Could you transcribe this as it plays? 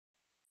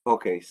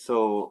Okay,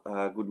 so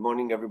good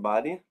morning,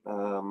 everybody.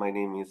 My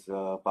name is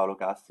Paolo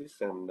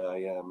Cassis, and I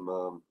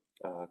am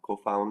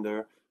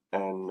co-founder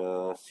and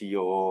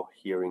COO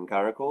here in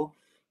CARACOL.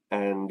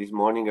 And this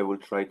morning, I will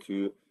try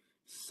to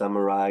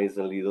summarize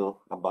a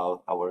little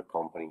about our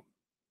company.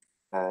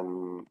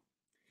 And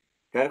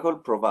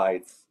CARACOL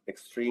provides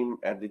extreme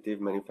additive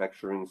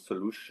manufacturing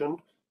solution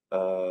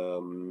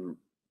um,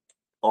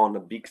 on a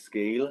big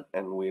scale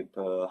and with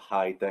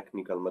high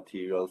technical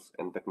materials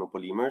and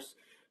technopolymers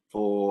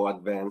for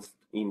advanced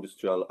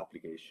industrial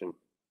application.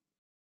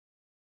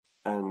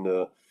 And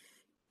uh,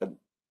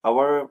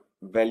 our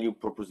value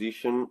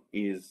proposition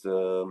is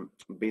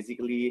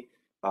basically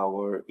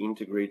our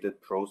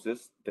integrated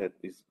process that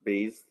is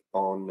based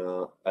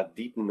on a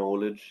deep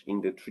knowledge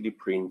in the 3D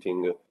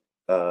printing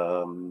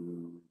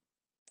um,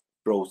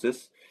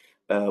 process,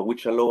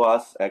 which allow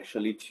us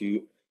actually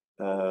to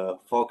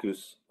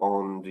focus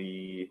on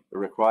the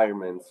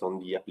requirements, on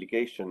the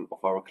application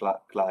of our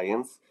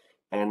clients,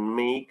 and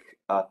make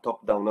a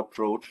top-down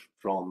approach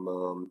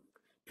from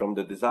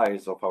the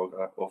desires of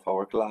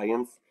our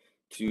clients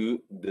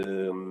to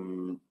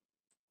the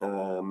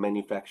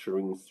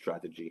manufacturing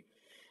strategy.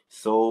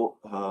 So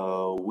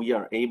we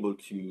are able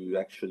to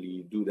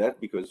actually do that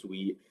because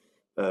we,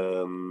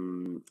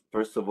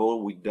 first of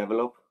all, we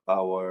develop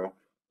our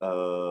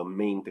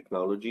main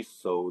technologies,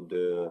 so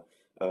the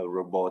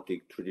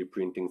robotic 3D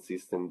printing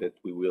system that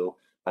we will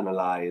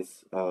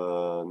analyze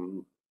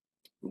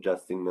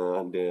just in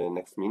the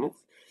next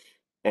minutes.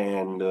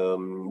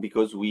 And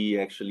because we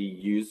actually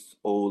use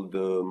all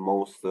the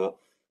most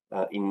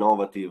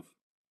innovative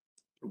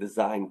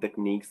design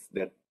techniques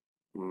that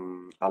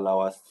allow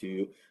us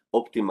to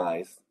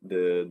optimize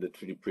the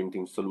 3D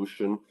printing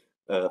solution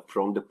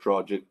from the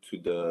project to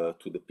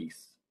the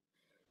piece.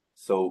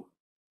 So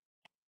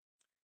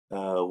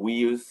we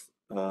use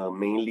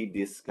mainly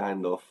this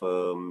kind of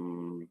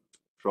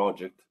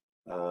project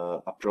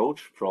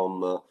approach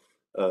from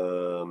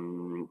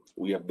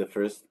we have the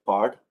first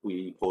part,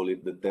 we call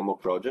it the demo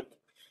project,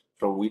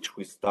 from which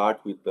we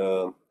start with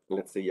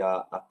let's say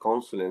a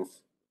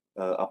consulence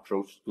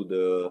approach to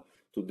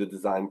the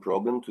design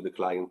problem, to the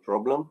client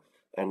problem,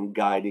 and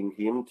guiding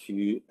him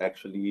to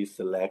actually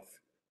select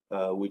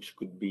which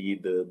could be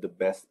the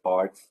best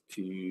parts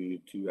to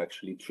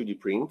actually 3D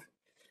print.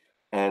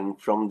 And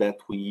from that,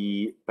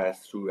 we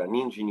pass through an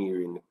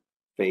engineering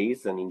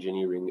phase, an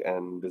engineering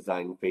and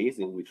design phase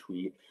in which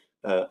we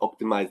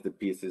optimize the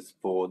pieces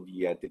for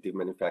the additive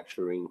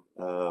manufacturing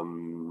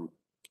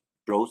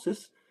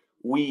process.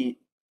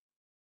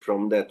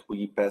 From that,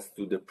 we pass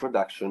to the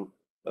production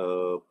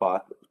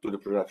part, to the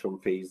production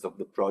phase of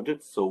the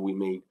project. So we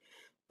make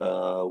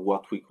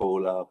what we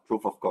call a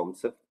proof of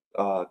concept.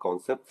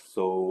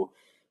 So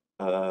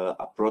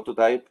a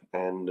prototype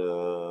and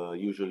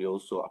usually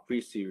also a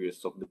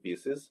pre-series of the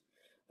pieces.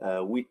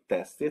 We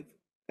test it,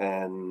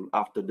 and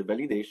after the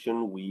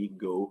validation, we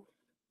go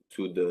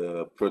to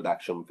the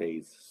production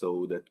phase.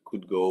 So that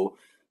could go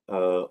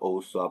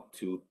also up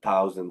to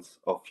thousands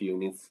of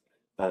units,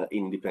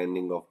 in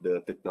depending of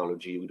the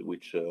technology with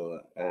which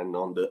and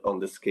on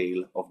the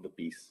scale of the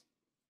piece.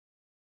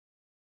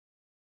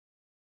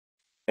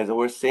 As I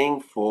was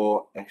saying,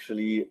 for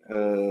actually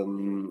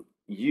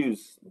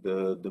use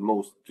the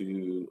most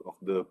of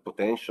the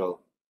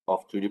potential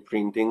of 3D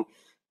printing,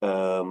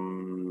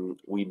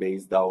 we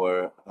based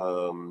our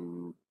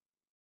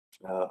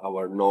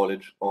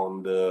knowledge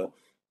on the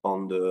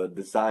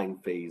design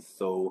phase.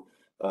 So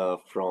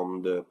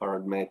from the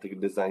parametric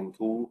design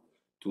tool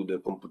to the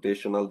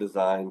computational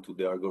design to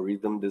the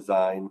algorithm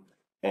design,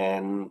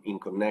 and in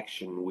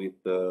connection with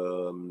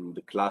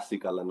the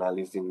classical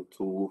analyzing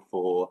tool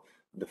for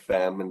the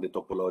FEM and the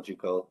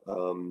topological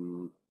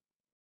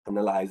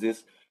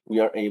analysis, we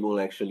are able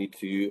actually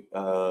to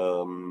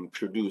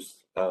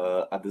produce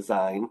a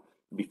design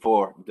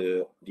before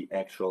the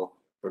actual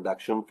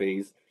production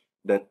phase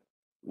that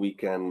we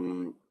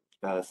can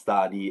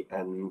study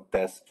and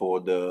test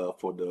for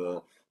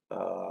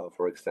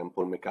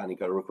example,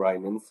 mechanical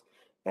requirements,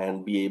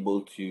 and be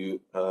able to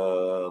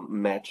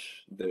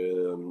match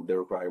the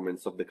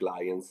requirements of the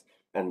clients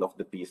and of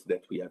the piece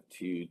that we have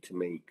to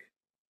make.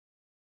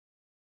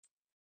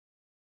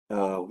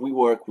 We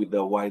work with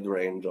a wide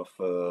range of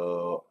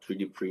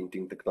 3D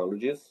printing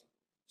technologies.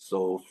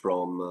 So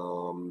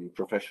from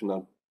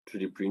professional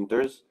 3D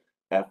printers,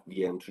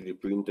 FDM 3D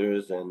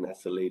printers, and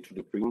SLA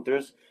 3D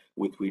printers,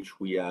 with which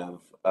we have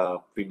a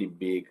pretty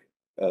big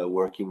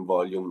working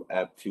volume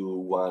up to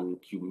 1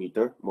 cube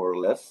meter, more or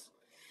less.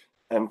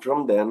 And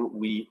from then,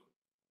 we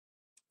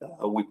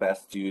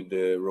pass to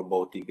the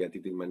robotic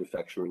additive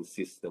manufacturing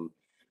system.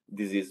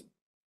 This is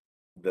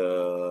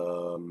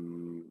the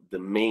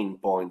main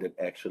point that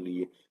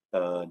actually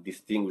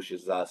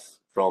distinguishes us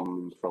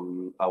from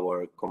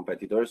our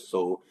competitors.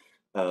 So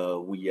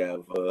we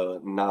have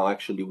now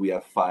actually we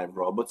have 5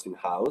 robots in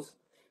house,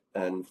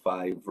 and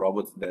 5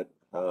 robots that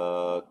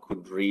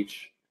could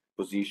reach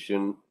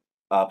position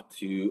up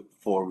to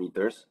 4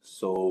 meters.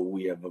 So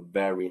we have a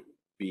very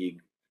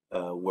big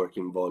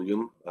working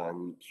volume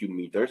and cube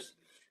meters.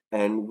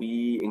 And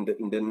we in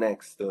the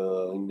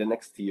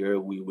next year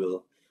we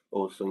will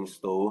also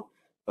install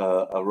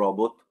a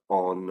robot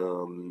on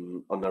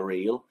a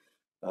rail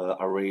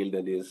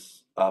that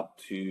is up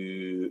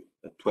to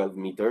 12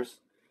 meters.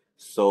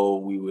 So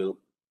we will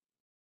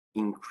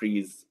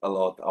increase a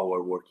lot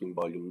our working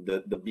volume.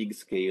 The big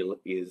scale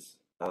is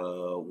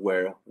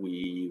where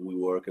we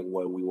work and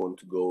where we want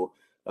to go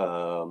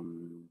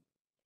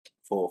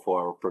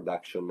for our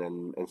production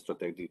and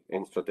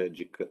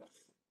strategic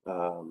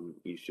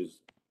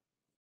issues.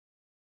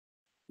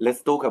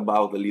 Let's talk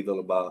about a little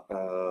about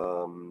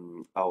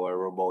our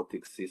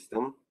robotic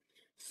system.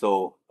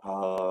 So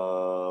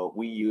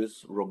we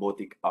use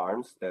robotic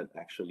arms that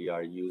actually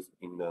are used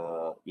in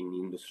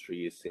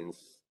industry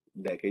since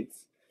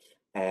decades,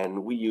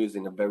 and we use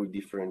in a very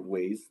different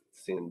ways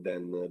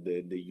than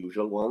the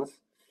usual ones.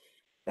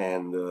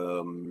 And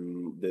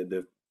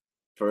the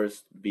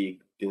first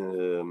big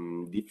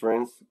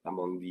difference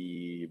among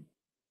the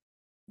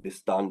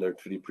standard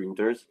 3D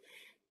printers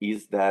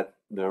is that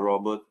the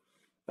robot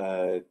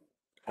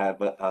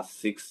have a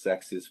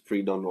six-axis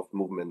freedom of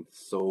movement.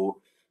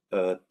 So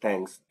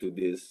thanks to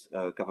this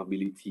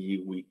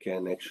capability, we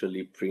can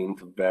actually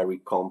print very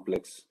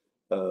complex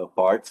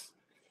parts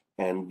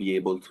and be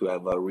able to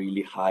have a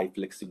really high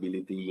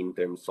flexibility in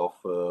terms of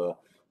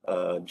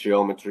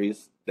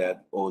geometries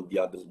that all the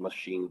other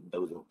machines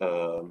do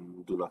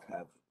not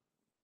have.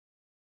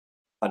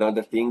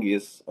 Another thing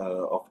is,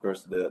 of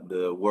course,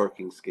 the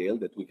working scale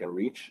that we can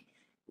reach.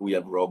 We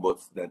have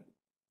robots that,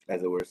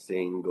 as I was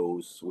saying,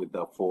 goes with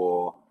a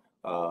 4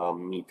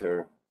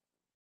 meter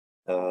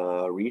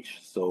reach.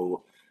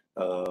 So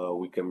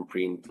we can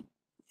print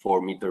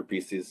 4 meter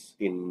pieces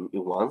in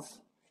once.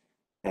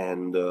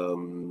 And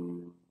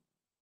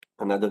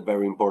another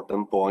very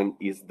important point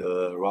is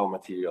the raw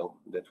material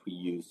that we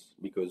use,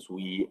 because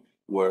we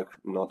work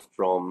not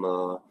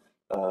from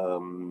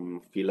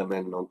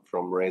filament, not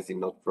from resin,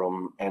 not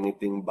from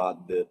anything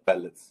but the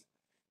pellets.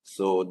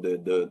 So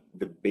the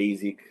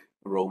basic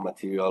raw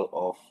material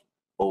of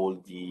all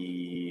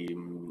the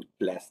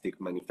plastic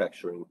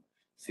manufacturing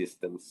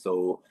systems.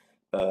 So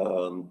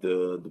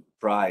the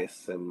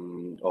price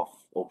and of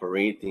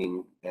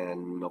operating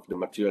and of the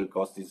material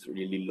cost is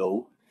really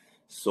low.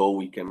 So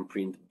we can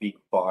print big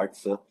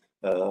parts,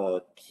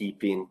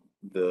 keeping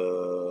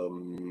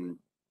the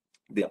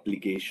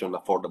application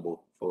affordable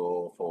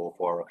for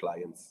our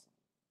clients.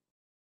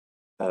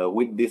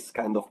 With this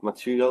kind of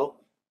material,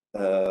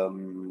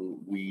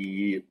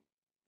 we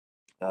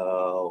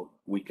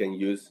can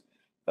use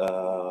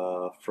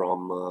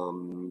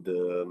from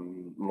the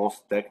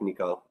most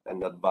technical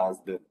and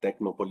advanced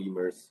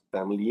technopolymers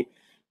family,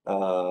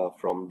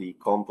 from the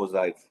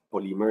composite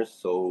polymers,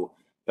 so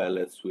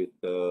pellets with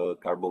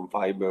carbon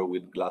fiber,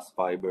 with glass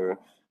fiber.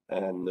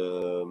 And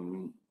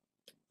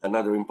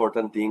another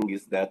important thing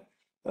is that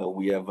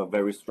we have a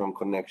very strong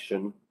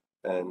connection,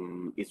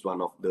 and it's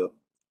one of the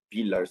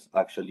pillars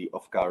actually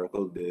of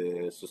CARACOL,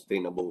 the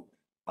sustainable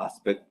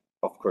aspect.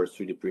 Of course,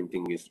 3D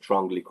printing is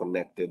strongly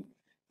connected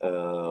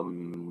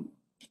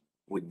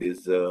with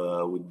this,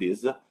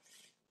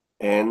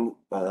 and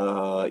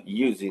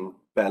using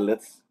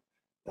pellets.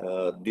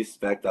 This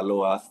fact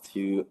allows us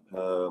to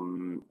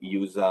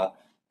use a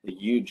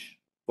huge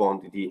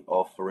quantity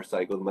of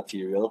recycled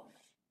material,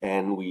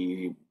 and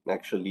we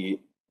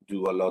actually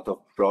do a lot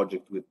of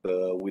projects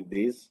with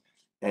this,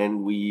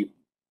 and we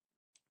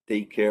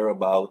take care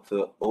about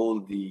all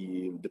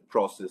the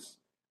process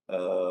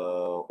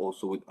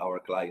also with our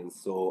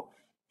clients. So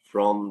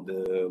from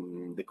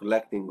the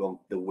collecting of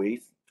the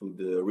waste to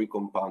the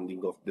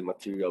recompounding of the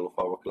material of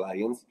our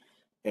clients,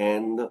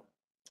 and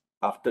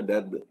after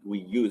that we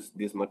use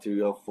this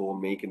material for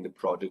making the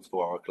projects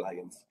for our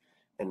clients.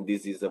 And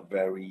this is a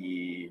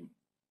very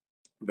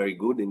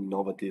good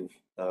innovative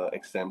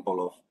example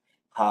of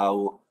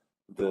how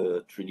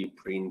the 3D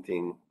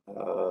printing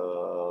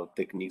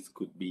techniques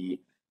could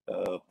be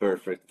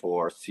perfect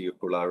for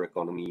circular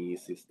economy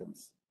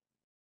systems.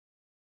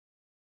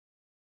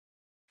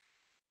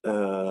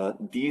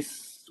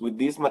 With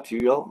this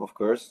material, of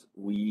course,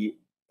 we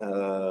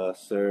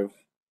serve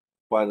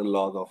quite a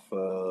lot of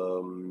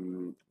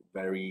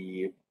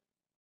very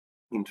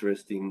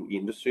interesting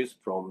industries,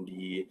 from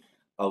the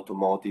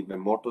automotive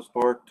and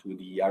motorsport to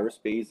the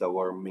aerospace,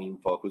 our main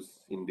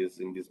focus in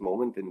this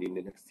moment and in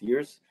the next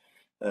years,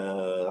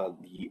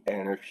 the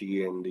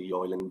energy and the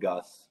oil and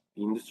gas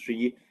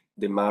industry,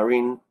 the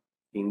marine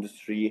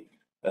industry,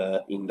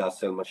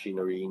 industrial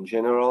machinery in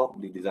general,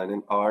 the design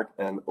and art,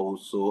 and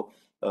also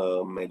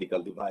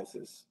medical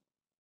devices.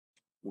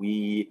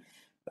 We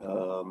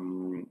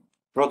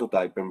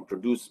prototype and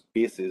produce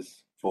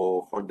pieces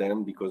for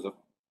them, because of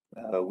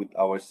with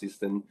our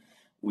system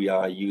we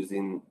are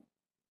using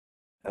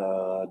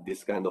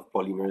this kind of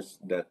polymers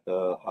that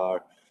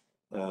are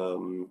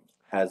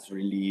has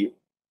really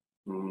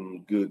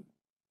good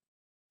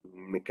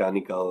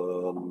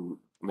mechanical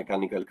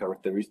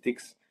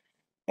characteristics.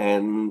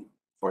 And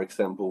for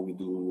example, we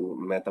do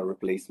metal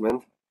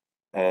replacement,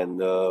 and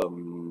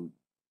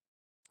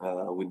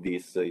with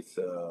this it's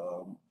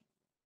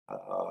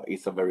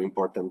it's a very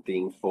important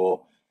thing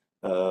for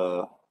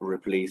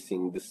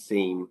replacing the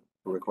same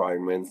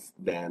requirements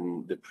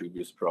than the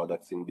previous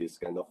products in this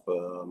kind of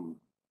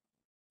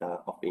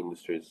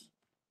industries.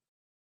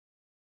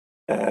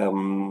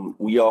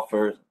 We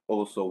offer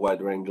also a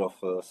wide range of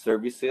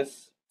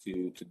services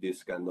to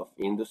this kind of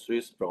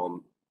industries,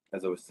 from,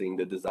 as I was saying,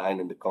 the design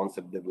and the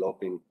concept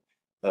developing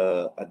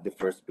at the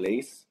first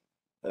place,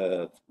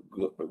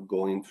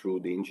 going through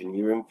the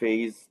engineering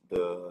phase,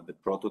 the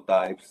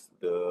prototypes,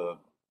 the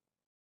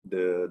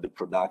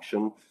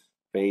production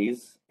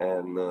phase,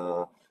 and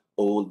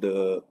all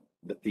the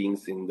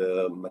things in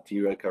the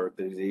material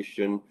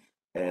characterization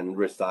and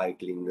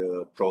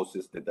recycling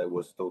process that I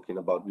was talking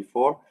about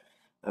before,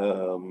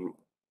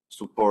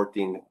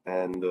 supporting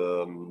and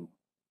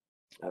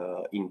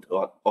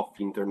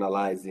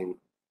internalizing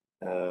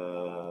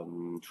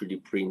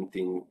 3D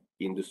printing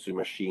industry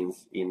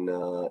machines in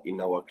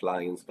our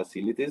clients'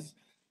 facilities,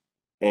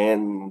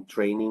 and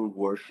training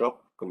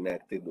workshop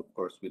connected, of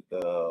course, with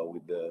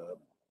the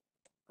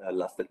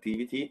last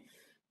activity.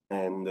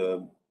 And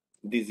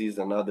this is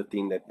another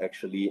thing that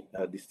actually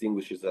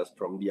distinguishes us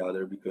from the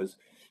other, because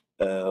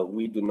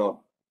we do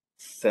not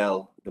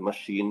sell the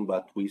machine,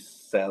 but we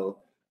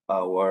sell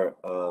our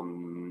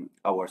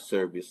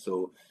service.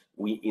 So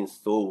we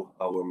install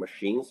our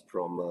machines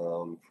from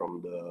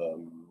the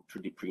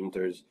 3D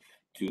printers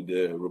to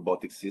the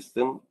robotic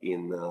system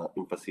in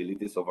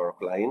facilities of our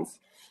clients,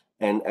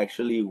 and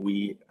actually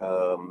we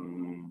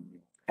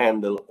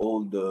handle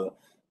all the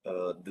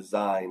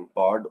design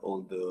part,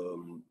 all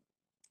the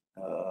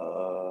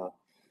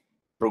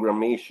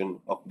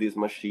programmation of this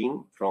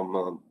machine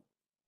from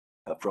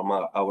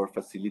our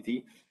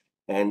facility,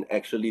 and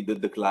actually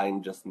the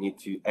client just need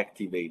to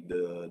activate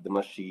the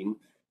machine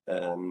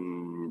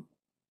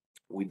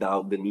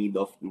without the need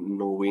of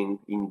knowing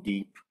in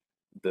deep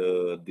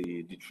the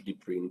 3D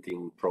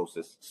printing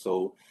process.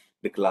 So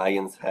the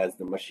client has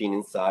the machine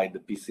inside, the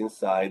piece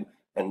inside,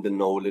 and the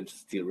knowledge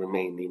still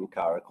remain in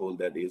CARACOL.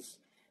 That is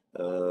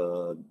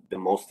the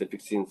most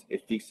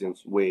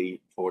efficient way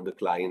for the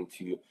client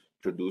to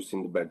produce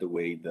in the better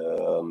way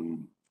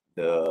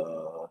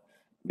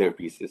their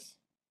pieces.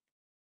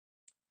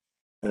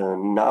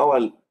 Now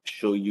I'll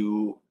show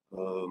you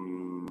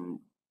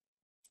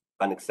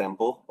an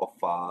example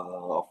of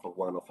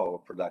one of our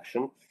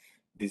production.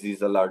 This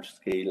is a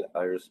large-scale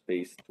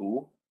aerospace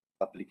tool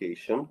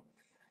application.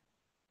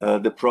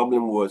 The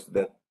problem was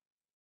that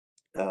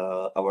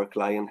our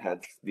client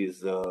had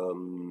this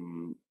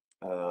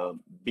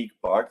big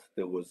part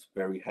that was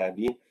very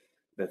heavy,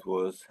 that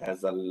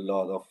has a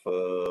lot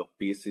of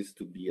pieces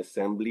to be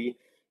assembled.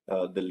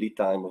 The lead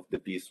time of the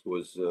piece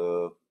was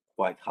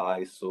quite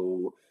high,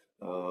 so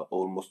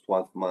almost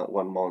 1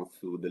 month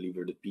to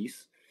deliver the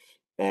piece,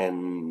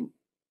 and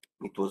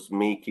it was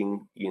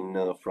making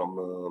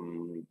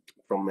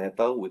from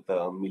metal with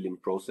a milling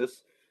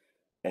process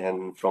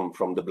and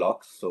from the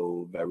blocks,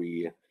 so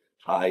very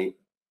high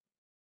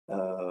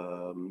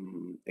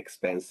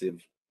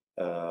expensive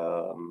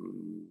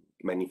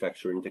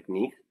manufacturing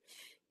technique.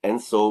 And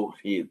so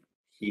he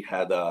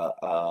had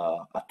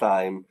a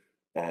time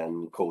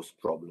and cost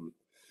problem.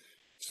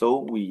 So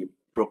we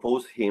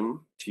proposed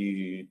him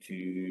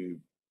to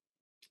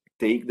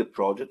take the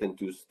project and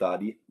to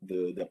study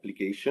the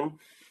application,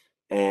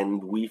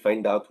 and we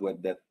find out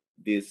that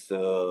this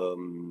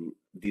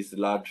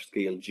large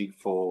scale jig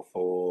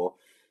for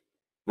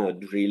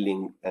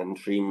drilling and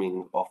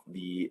trimming of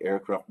the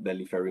aircraft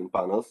belly fairing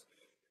panels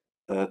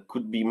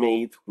could be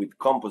made with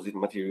composite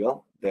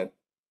material that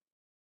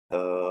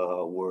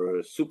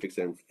were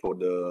sufficient for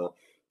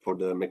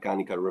the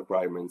mechanical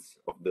requirements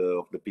of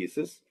the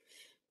pieces.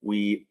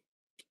 We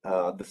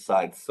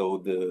decide so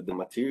the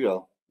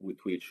material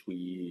with which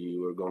we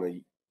were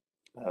going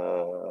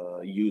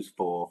to use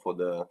for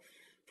the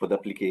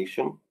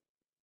application.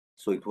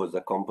 So it was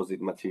a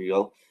composite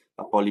material,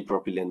 a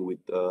polypropylene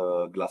with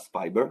glass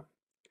fiber,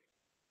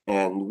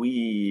 and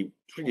we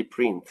 3D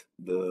print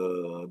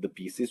the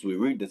pieces. We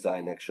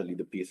redesign actually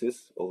the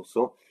pieces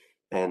also,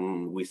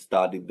 and we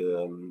studied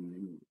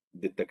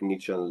the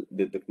technical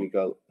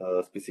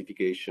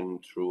specification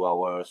through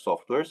our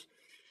softwares.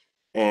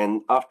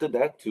 And after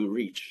that, to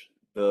reach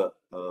the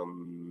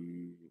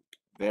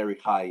very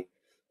high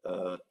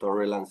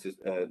tolerances,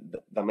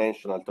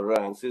 dimensional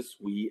tolerances,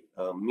 we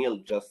mill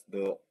just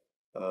the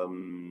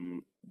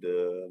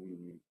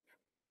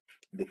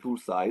tool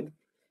side,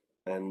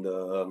 and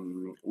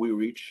we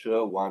reach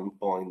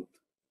 0.1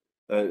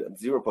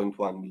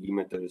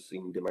 millimeters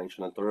in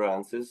dimensional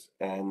tolerances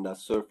and a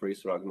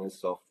surface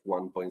roughness of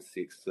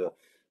 1.6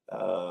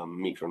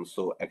 microns.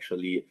 So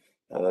actually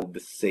the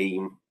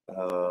same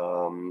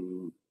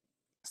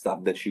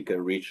stuff that you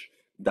can reach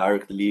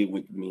directly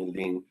with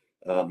milling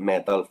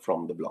metal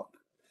from the block.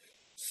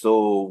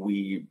 So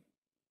we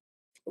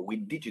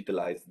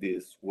digitalize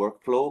this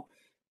workflow,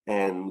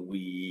 and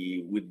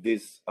with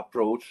this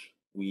approach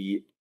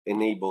we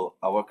enable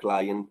our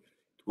client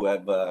to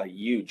have a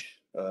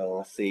huge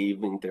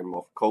save in terms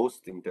of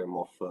cost, in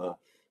terms of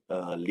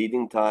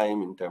leading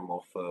time, in terms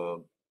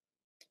of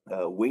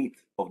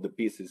weight of the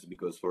pieces,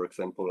 because, for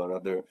example,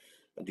 another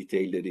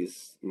detail that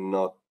is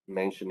not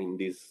mentioned in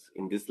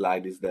this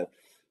slide is that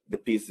the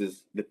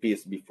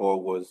piece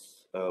before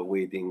was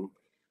weighing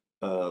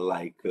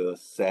like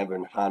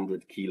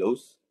 700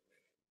 kilos,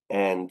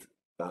 and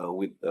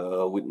with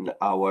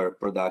our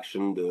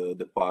production,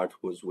 the part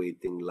was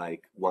weighing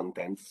like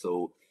 1/10,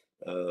 so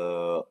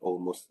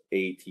almost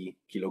 80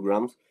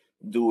 kilograms,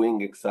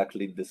 doing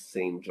exactly the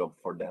same job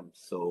for them.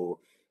 So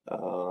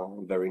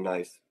very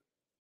nice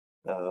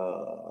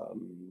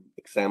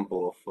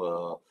example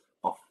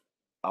of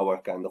our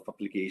kind of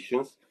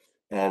applications.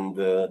 And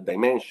the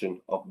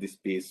dimension of this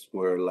piece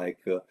were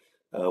like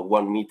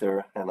 1.5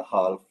 meters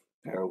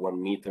per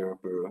 1 meter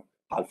per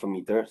half a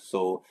meter.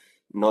 So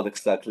not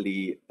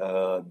exactly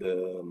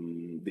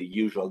the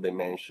usual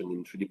dimension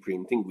in 3D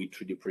printing. We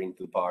 3D print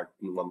the part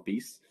in one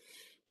piece,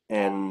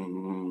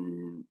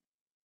 and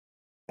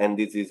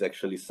this is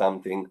actually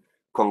something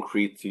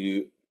concrete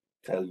to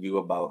tell you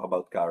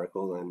about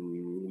CARACOL,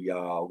 and we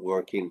are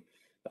working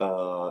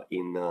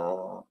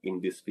in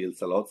these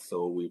fields a lot.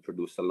 So we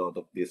produce a lot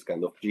of this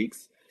kind of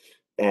jigs,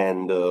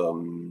 and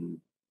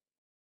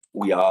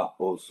we are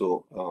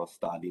also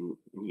studying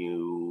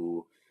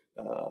new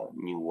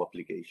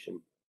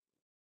application.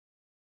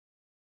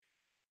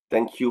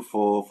 Thank you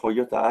for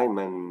your time,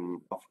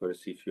 and of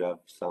course, if you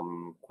have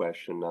some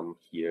question, I'm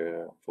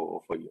here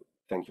for you.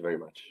 Thank you very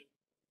much.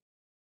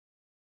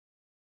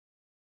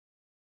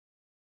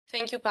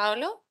 Thank you,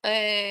 Paolo.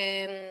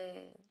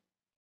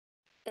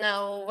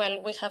 Now,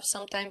 well, we have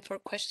some time for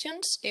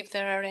questions, if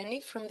there are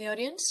any from the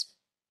audience.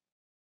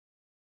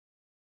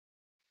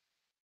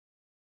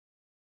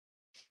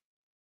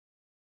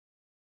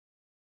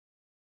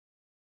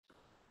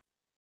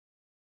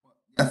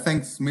 Yeah,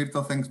 thanks,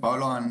 Mirto. Thanks,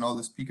 Paolo, and all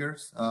the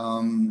speakers.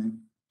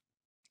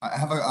 I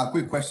have a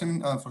quick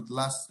question for the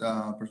last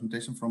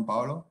presentation from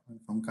Paolo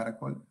from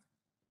CARACOL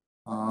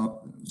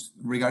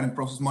regarding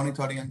process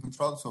monitoring and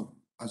control. So,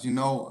 as you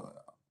know,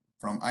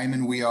 from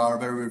IMEN, we are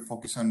very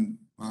focused on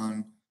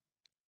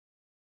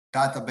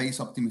database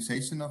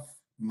optimization of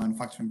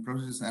manufacturing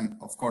processes, and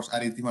of course,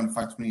 additive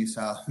manufacturing is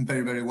a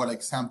very well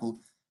example,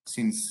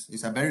 since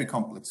it's a very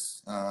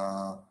complex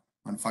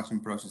manufacturing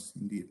process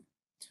indeed.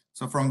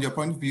 So, from your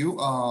point of view,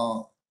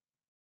 are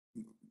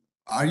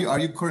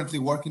you currently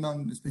working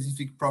on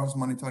specific process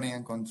monitoring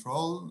and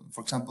control?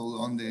 For example,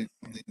 on the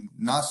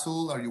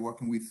nozzle, are you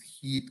working with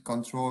heat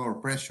control or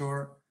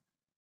pressure,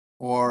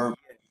 or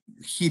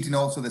heating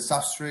also the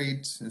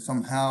substrate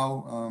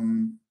somehow?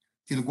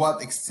 To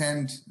what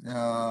extent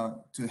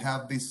to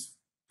have this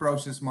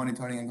process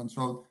monitoring and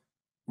control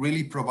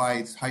really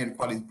provides higher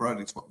quality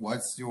products?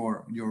 What's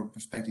your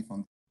perspective on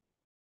that?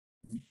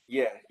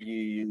 Yeah,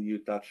 you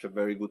touch a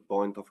very good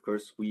point. Of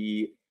course,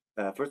 we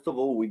first of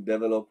all, we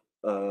develop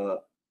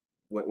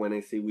when I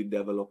say we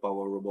develop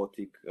our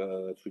robotic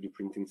 3D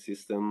printing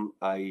system,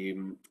 I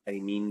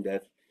mean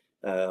that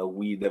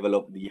we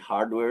develop the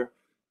hardware,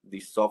 the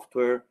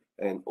software,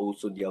 and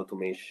also the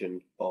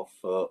automation of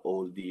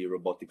all the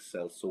robotic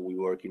cells. So we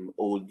work in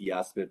all the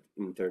aspects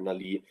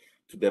internally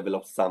to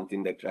develop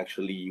something that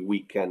actually we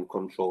can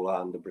control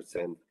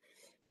 100%.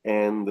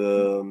 And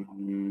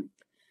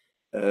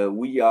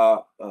we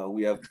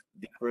have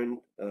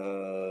different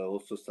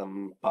also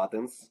some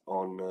patents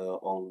on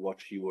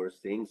what you were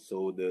saying.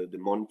 So the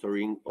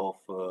monitoring of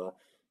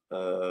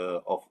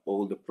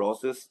all the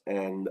process,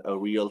 and a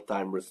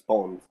real-time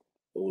response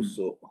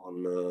also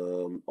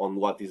on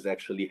what is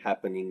actually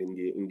happening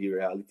in the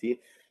reality.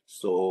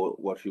 So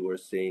what you were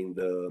saying,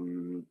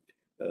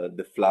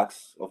 the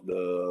flux of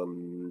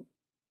the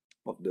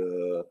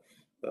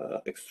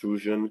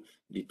extrusion,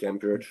 the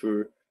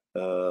temperature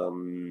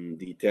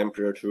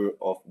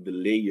of the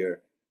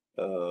layer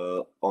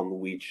on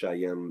which I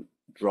am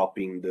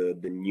dropping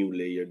the new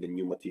layer, the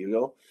new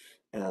material,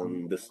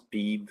 and the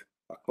speed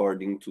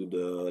according to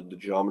the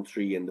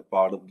geometry and the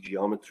part of the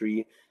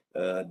geometry,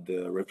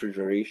 the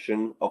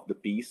refrigeration of the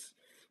piece.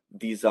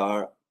 These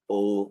are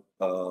all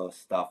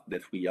stuff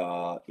that we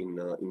are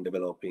in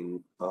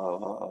developing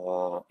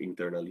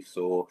internally.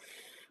 So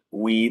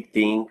we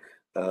think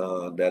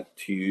that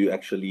to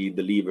actually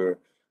deliver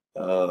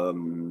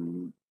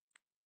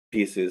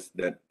pieces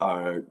that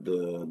are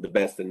the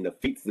best and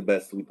that fits the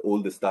best with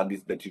all the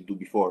studies that you do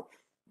before,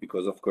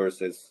 because of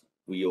course, as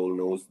we all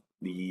know,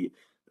 the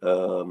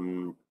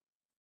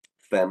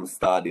FEM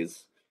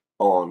studies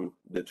on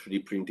the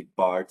 3D printing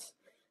parts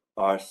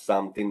are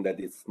something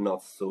that is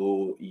not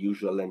so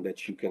usual and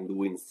that you can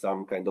do in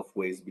some kind of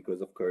ways,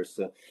 because of course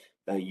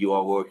you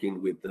are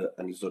working with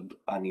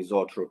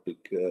anisotropic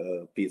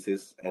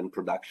pieces and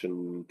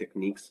production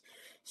techniques.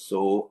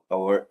 So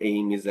our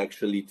aim is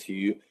actually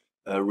to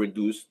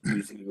reduce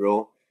to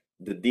zero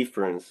the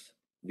difference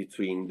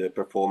between the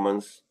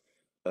performance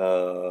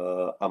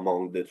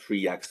among the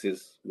three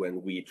axes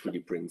when we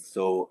 3D print.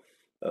 So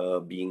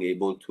being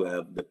able to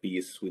have the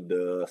piece with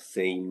the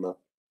same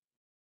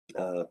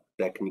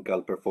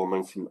technical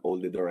performance in all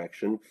the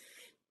direction.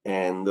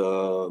 And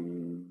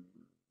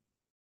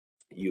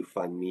you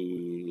find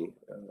me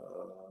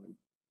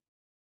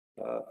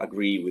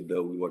agree with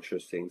what you're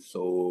saying.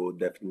 So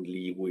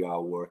definitely we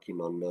are working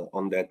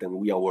on that, and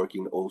we are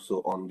working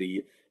also on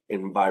the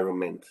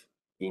environment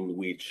in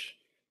which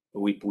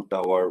we put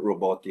our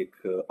robotic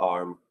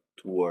arm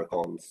to work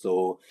on.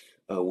 So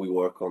we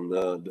work on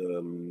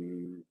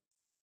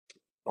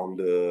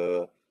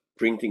the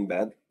printing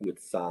bed with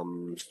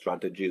some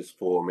strategies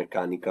for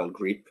mechanical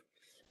grip.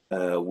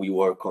 We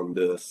work on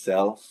the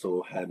cell,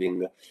 so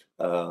having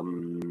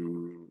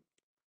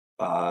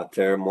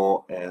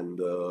thermo and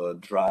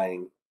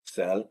drying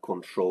cell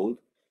controlled,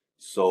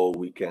 so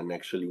we can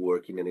actually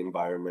work in an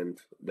environment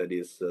that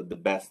is the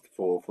best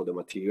for the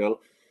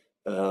material.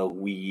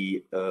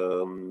 We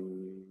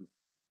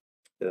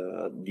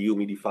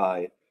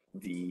dehumidify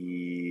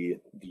the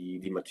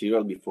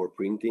material before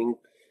printing.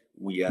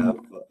 We have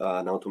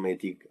an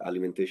automatic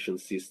alimentation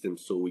system,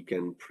 so we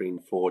can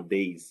print for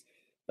days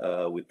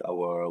with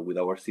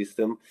our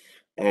system.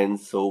 And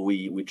so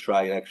we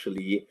try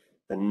actually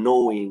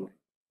knowing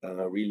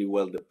really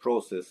well the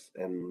process,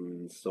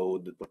 and so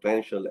the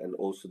potential and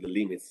also the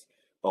limits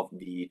of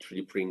the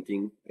 3D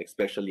printing,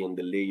 especially on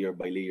the layer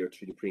by layer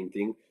 3D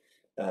printing.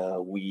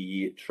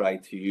 We try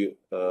to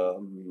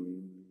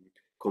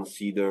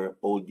consider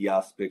all the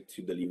aspects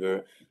to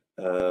deliver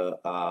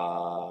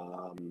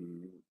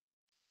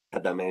a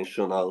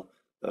dimensional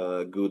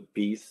good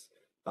piece,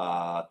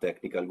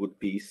 technical good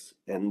piece,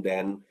 and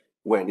then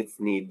when it's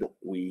needed,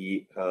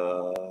 we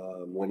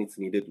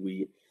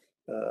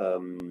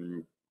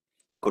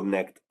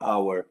connect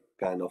our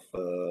kind of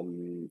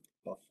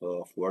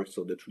work,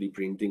 so the 3D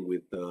printing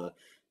with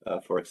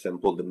for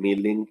example the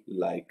milling,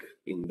 like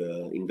in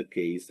the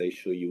case I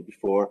showed you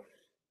before,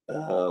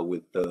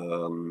 with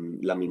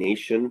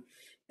lamination,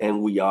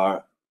 and we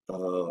are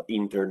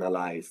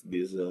internalize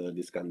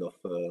this kind of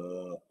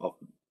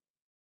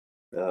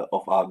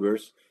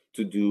hardwares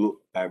to do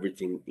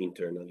everything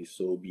internally,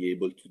 so be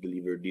able to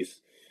deliver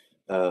this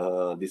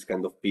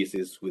kind of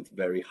pieces with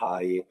very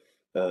high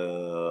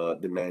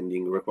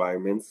demanding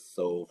requirements.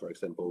 So for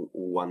example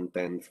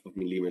 1/10 of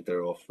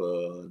millimeter of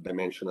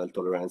dimensional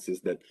tolerances,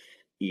 that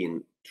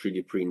in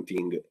 3D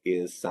printing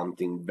is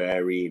something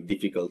very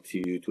difficult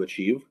to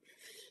achieve.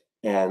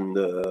 And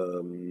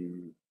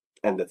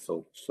that's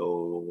all.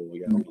 So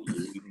yeah,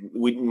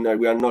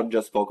 we are not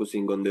just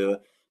focusing on the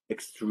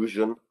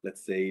extrusion,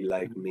 let's say,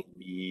 like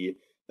maybe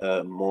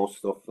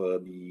most of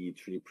the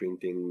 3D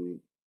printing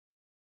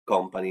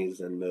companies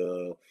and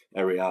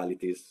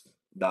realities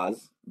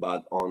does,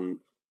 but on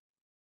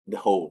the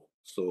whole.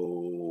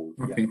 So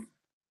Okay. yeah.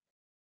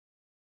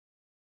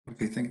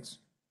 Okay, thanks.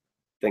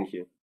 Thank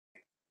you.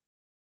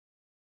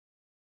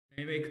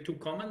 Can I make 2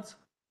 comments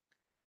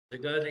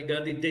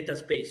regarding data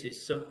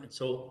spaces?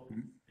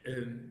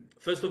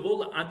 First of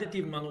all,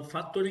 additive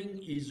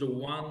manufacturing is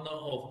one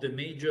of the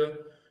major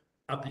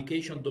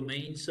application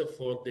domains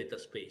for data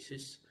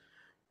spaces,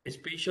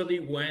 especially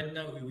when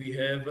we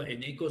have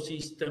an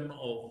ecosystem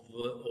of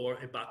or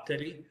a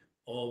battery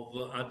of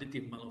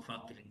additive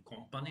manufacturing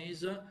companies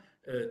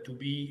to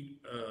be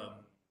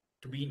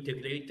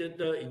integrated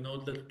in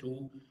order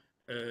to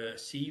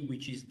see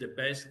which is the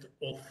best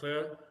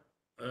offer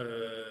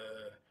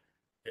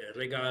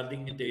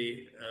regarding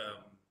the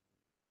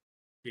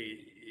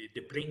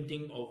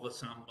printing of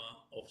some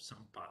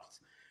parts.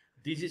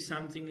 This is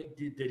something.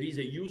 There is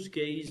a use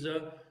case,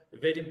 a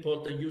very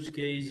important use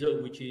case,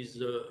 which is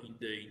in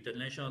the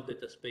International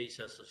Data Space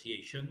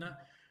Association,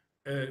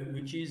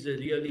 which is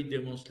really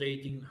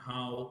demonstrating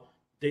how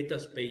data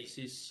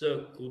spaces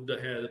could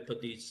help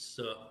this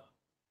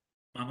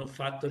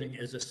manufacturing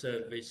as a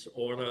service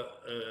or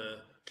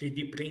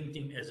 3D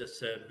printing as a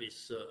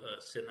service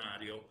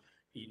scenario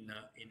in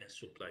a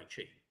supply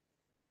chain.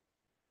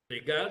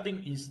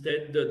 Regarding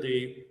instead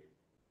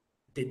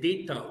the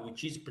data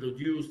which is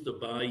produced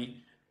by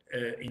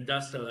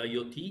industrial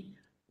IoT,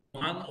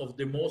 one of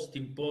the most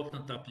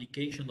important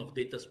application of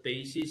data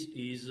spaces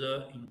is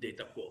in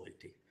data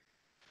quality.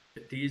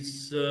 It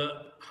is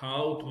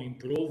how to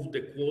improve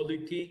the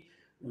quality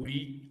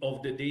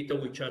of the data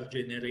which are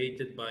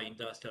generated by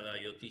industrial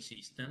IoT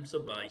systems,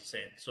 by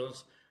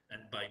sensors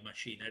and by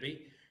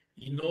machinery,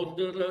 in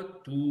order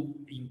to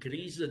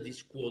increase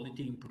this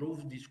quality,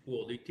 improve this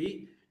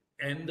quality,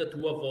 and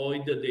to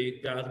avoid the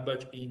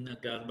garbage in,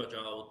 garbage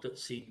out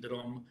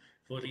syndrome,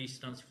 for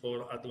instance,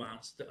 for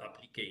advanced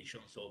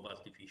applications of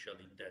artificial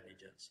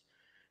intelligence.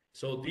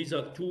 So these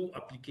are 2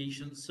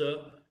 applications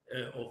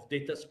of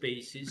data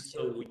spaces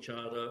which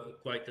are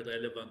quite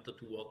relevant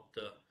to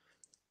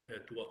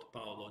what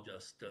Paolo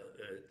just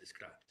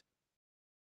described.